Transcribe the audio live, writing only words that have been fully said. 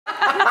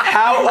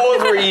How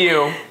old were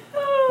you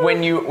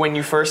when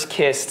you first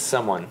kissed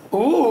someone?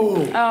 Ooh.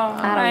 Oh,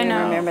 I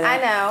know. Remember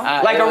that. I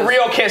know. Like a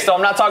real kiss, though.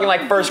 I'm not talking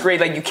like first grade,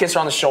 like you kissed her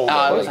on the shoulder.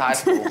 Oh, it was high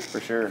school for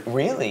sure.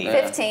 Really?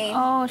 15.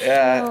 Oh, shoot.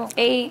 Yeah.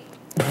 8.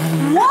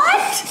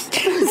 What?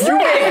 You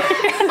made.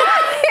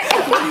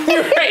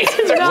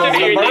 It's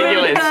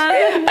ridiculous.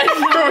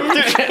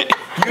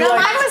 No,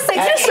 mine was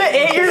 16.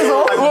 8 years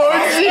old.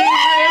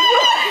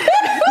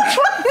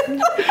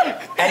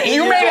 And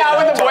you made out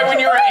with a boy when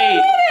you were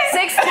 8.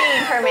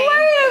 16 for me.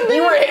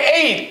 You were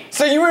 8,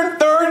 so you were in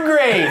 3rd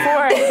grade.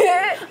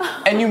 4.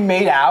 And you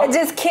made out?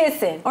 Just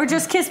kissing. Or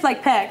just kiss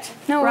like pecked.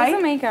 No, it right?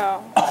 wasn't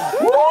makeout.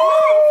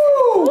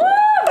 Woo!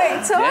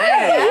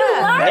 Victoria.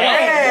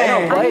 They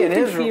don't play in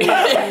Israel.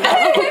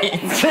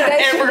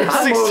 Ever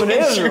I'm moving to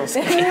Israel. 8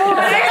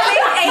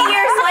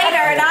 years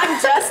later, and I'm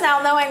just now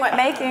knowing what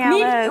making out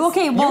is.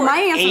 Okay, well, my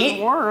answer eight?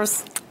 is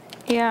worse.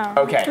 Yeah.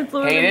 Okay,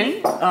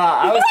 Hayden?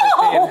 I was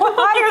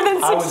Higher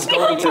than I was 16.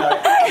 going to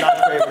not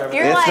favorite.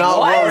 You're It's like, not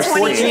what? worse.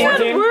 22?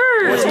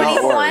 It's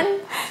not worse. 21?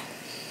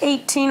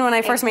 18 when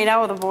I first made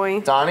out with a boy.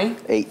 Donnie?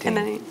 18. And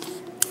then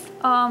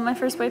My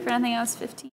first boyfriend, I think I was 15.